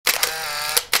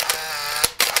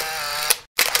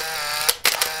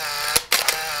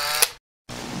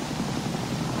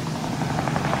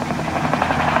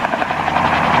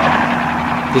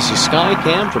This is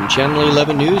SkyCam from Channel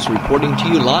 11 News reporting to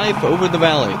you live over the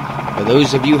valley. For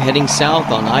those of you heading south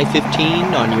on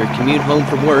I-15 on your commute home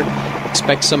from work,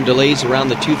 expect some delays around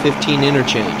the 215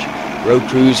 interchange. Road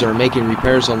crews are making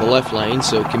repairs on the left lane,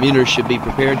 so commuters should be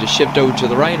prepared to shift over to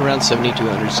the right around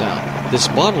 7200 south. This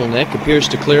bottleneck appears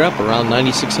to clear up around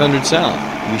 9600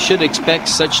 south. You should expect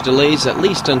such delays at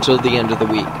least until the end of the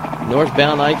week.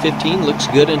 Northbound I-15 looks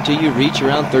good until you reach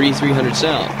around 3300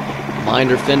 south.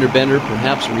 Minor fender bender,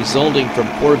 perhaps resulting from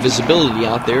poor visibility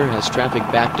out there, has traffic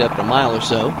backed up a mile or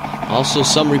so. Also,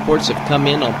 some reports have come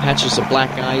in on patches of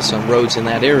black ice on roads in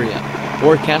that area.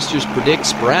 Forecasters predict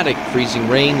sporadic freezing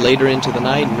rain later into the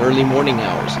night and early morning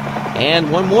hours.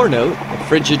 And one more note, the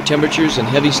frigid temperatures and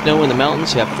heavy snow in the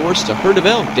mountains have forced a herd of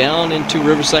elk down into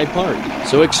Riverside Park.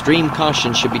 So extreme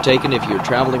caution should be taken if you're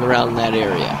traveling around in that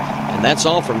area. And that's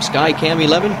all from SkyCam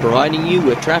 11, providing you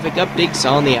with traffic updates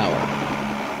on the hour.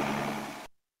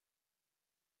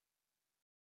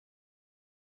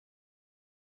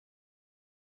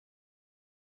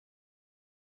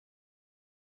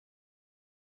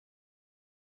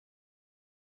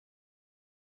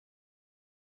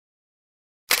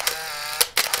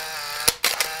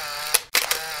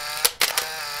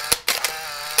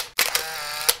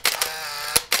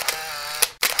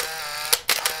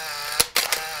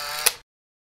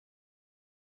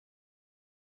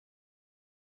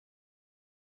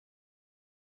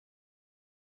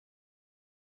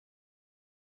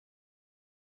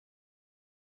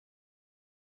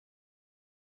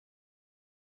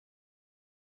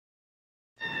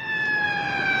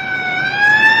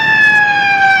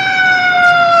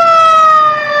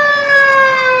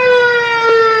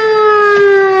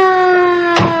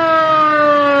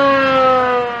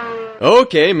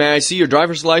 Okay, may I see your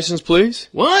driver's license, please?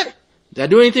 What? Did I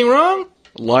do anything wrong?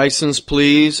 License,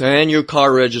 please, and your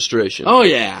car registration. Oh,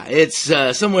 yeah. It's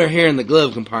somewhere here in the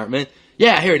glove compartment.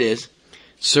 Yeah, here it is.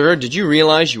 Sir, did you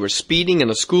realize you were speeding in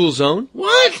a school zone?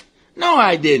 What? No,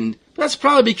 I didn't. That's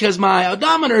probably because my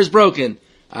odometer is broken.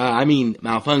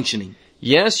 Malfunctioning.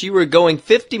 Yes, you were going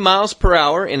 50 miles per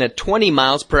hour in a 20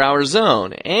 miles per hour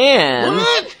zone. And...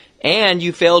 What? And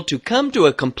you failed to come to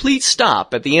a complete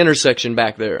stop at the intersection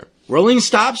back there. Rolling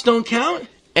stops don't count?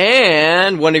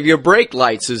 And one of your brake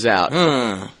lights is out.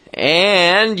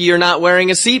 And you're not wearing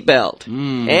a seatbelt.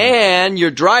 And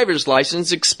your driver's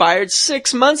license expired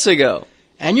 6 months ago.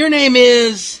 And your name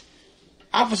is...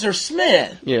 Officer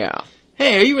Smith. Yeah.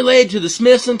 Hey, are you related to the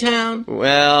Smiths in town?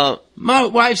 Well... My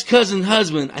wife's cousin's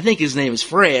husband, I think his name is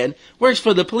Fred, works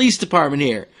for the police department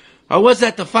here. Or was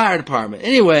that the fire department?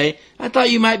 Anyway, I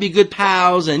thought you might be good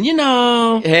pals and, you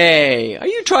know... Hey, are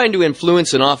you trying to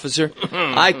influence an officer?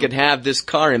 I could have this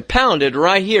car impounded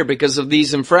right here because of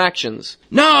these infractions.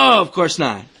 No, of course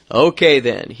not. Okay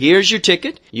then, here's your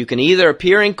ticket. You can either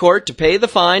appear in court to pay the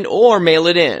fine or mail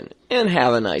it in. And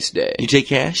have a nice day. You take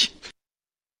cash?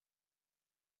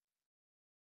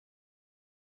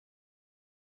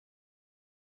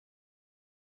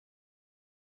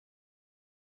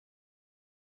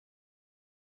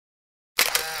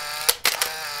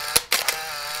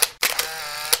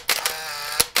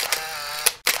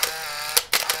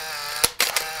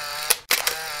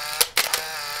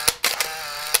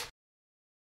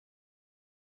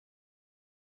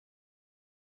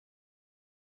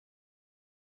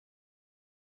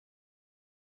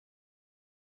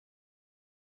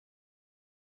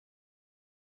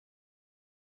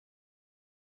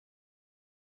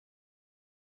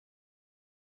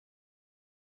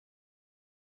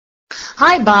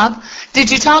 Hi, Bob.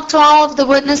 Did you talk to all of the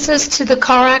witnesses to the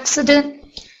car accident?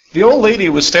 The old lady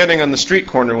was standing on the street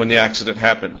corner when the accident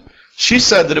happened. She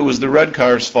said that it was the red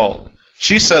car's fault.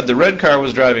 She said the red car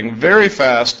was driving very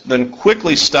fast, then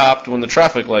quickly stopped when the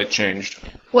traffic light changed.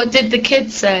 What did the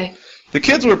kids say? The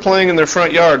kids were playing in their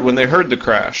front yard when they heard the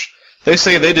crash. They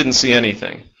say they didn't see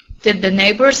anything. Did the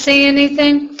neighbor see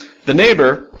anything? The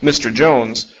neighbor, Mr.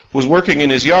 Jones, was working in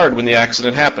his yard when the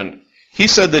accident happened. He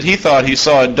said that he thought he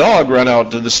saw a dog run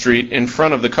out to the street in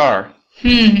front of the car.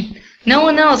 No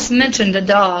one else mentioned a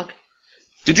dog.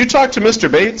 Did you talk to Mr.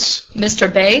 Bates?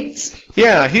 Mr. Bates?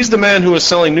 Yeah, he's the man who was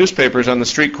selling newspapers on the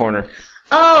street corner.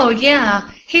 Oh, yeah.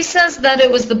 He says that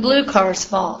it was the blue car's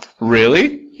fault.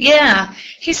 Really? Yeah.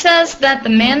 He says that the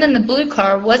man in the blue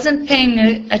car wasn't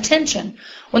paying attention.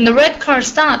 When the red car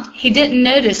stopped, he didn't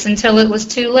notice until it was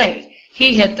too late.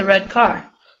 He hit the red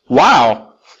car. Wow!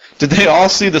 Did they all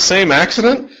see the same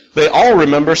accident? They all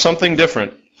remember something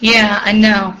different. Yeah, I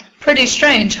know. Pretty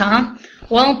strange, huh?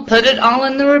 Well, put it all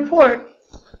in the report.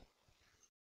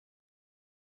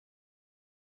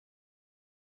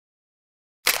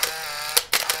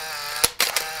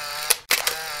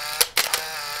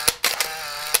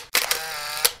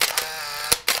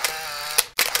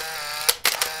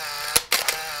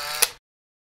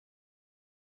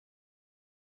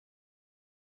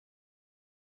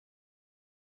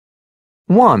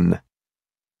 1.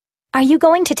 Are you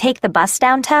going to take the bus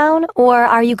downtown, or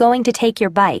are you going to take your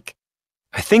bike?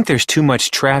 I think there's too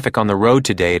much traffic on the road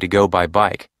today to go by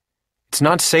bike. It's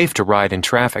not safe to ride in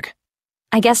traffic.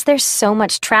 I guess there's so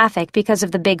much traffic because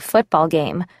of the big football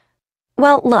game.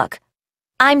 Well, look,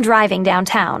 I'm driving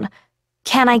downtown.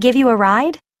 Can I give you a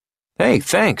ride? Hey,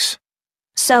 thanks.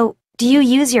 So, do you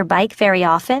use your bike very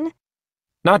often?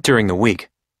 Not during the week,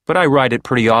 but I ride it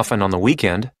pretty often on the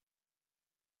weekend.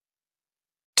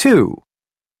 2.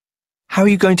 How are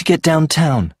you going to get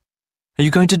downtown? Are you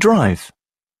going to drive?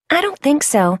 I don't think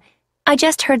so. I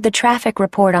just heard the traffic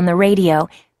report on the radio.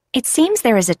 It seems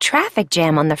there is a traffic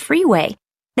jam on the freeway.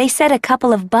 They said a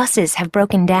couple of buses have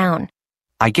broken down.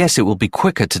 I guess it will be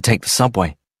quicker to take the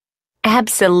subway.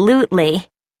 Absolutely.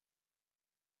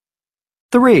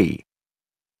 3.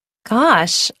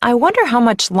 Gosh, I wonder how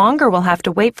much longer we'll have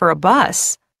to wait for a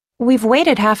bus. We've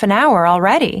waited half an hour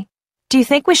already. Do you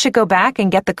think we should go back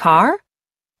and get the car?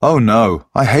 Oh no,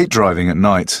 I hate driving at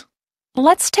night.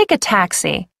 Let's take a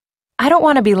taxi. I don't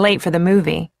want to be late for the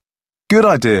movie. Good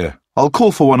idea. I'll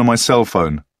call for one on my cell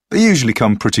phone. They usually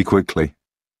come pretty quickly.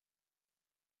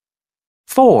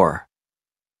 4.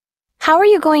 How are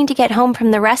you going to get home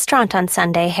from the restaurant on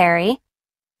Sunday, Harry?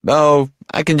 Oh,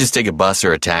 I can just take a bus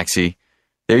or a taxi.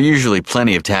 There are usually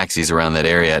plenty of taxis around that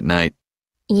area at night.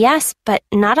 Yes, but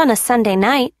not on a Sunday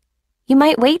night. You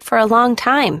might wait for a long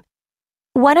time.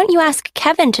 Why don't you ask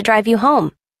Kevin to drive you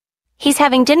home? He's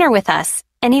having dinner with us,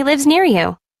 and he lives near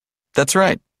you. That's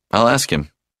right. I'll ask him.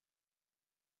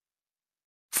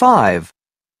 5.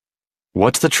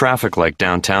 What's the traffic like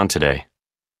downtown today?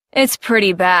 It's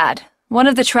pretty bad. One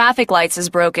of the traffic lights is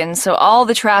broken, so all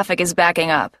the traffic is backing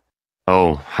up.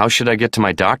 Oh, how should I get to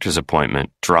my doctor's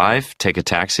appointment? Drive? Take a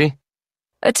taxi?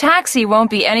 A taxi won't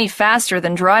be any faster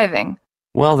than driving.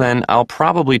 Well then, I'll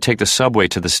probably take the subway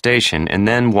to the station and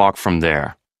then walk from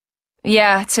there.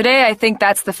 Yeah, today I think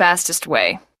that's the fastest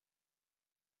way.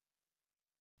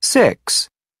 6.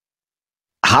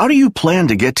 How do you plan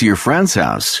to get to your friend's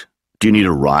house? Do you need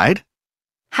a ride?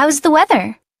 How's the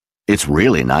weather? It's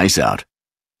really nice out.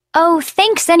 Oh,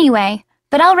 thanks anyway,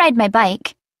 but I'll ride my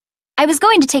bike. I was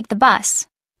going to take the bus,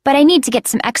 but I need to get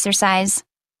some exercise.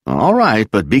 All right,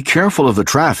 but be careful of the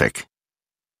traffic.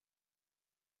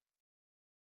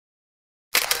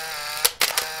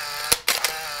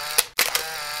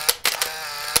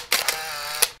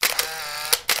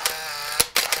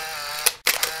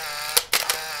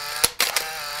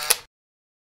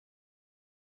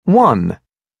 One.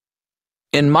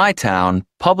 In my town,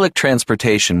 public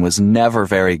transportation was never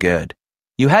very good.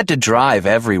 You had to drive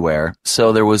everywhere,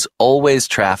 so there was always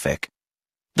traffic.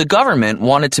 The government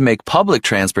wanted to make public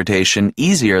transportation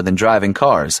easier than driving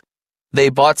cars. They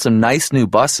bought some nice new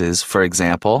buses, for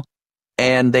example,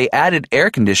 and they added air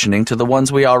conditioning to the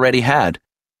ones we already had.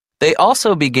 They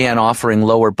also began offering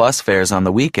lower bus fares on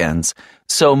the weekends,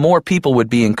 so more people would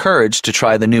be encouraged to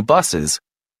try the new buses.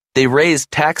 They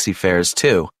raised taxi fares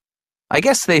too. I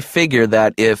guess they figured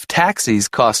that if taxis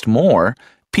cost more,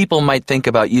 people might think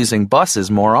about using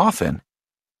buses more often.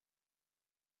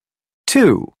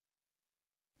 2.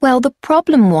 Well, the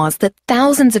problem was that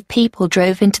thousands of people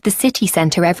drove into the city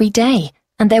centre every day,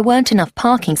 and there weren't enough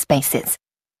parking spaces.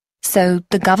 So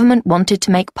the government wanted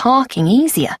to make parking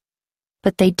easier.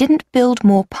 But they didn't build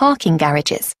more parking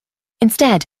garages.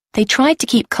 Instead, they tried to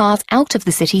keep cars out of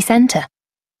the city centre.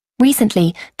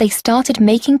 Recently, they started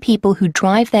making people who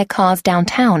drive their cars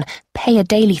downtown pay a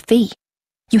daily fee.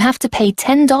 You have to pay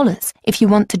 $10 if you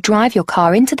want to drive your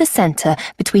car into the centre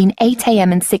between 8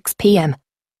 a.m. and 6 p.m.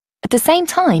 At the same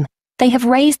time, they have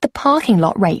raised the parking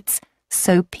lot rates,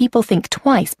 so people think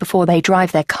twice before they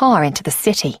drive their car into the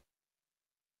city.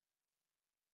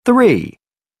 3.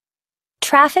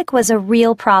 Traffic was a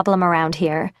real problem around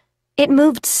here. It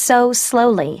moved so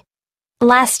slowly.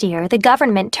 Last year, the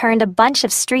government turned a bunch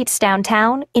of streets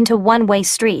downtown into one-way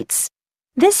streets.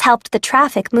 This helped the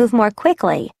traffic move more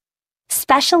quickly.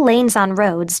 Special lanes on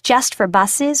roads just for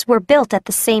buses were built at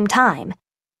the same time.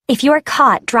 If you're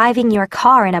caught driving your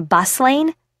car in a bus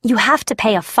lane, you have to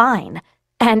pay a fine,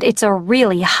 and it's a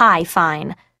really high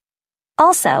fine.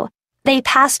 Also, they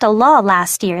passed a law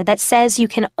last year that says you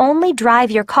can only drive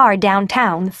your car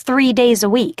downtown 3 days a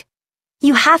week.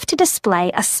 You have to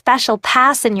display a special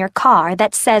pass in your car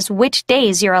that says which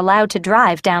days you're allowed to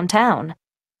drive downtown.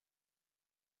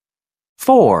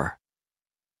 4.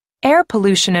 Air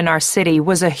pollution in our city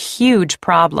was a huge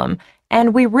problem,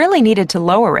 and we really needed to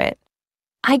lower it.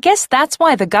 I guess that's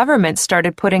why the government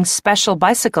started putting special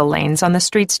bicycle lanes on the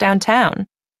streets downtown.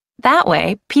 That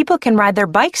way, people can ride their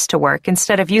bikes to work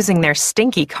instead of using their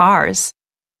stinky cars.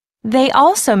 They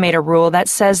also made a rule that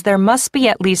says there must be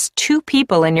at least 2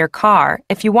 people in your car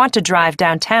if you want to drive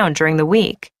downtown during the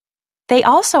week. They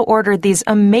also ordered these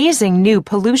amazing new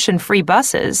pollution-free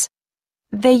buses.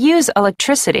 They use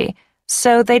electricity,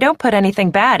 so they don't put anything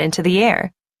bad into the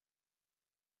air.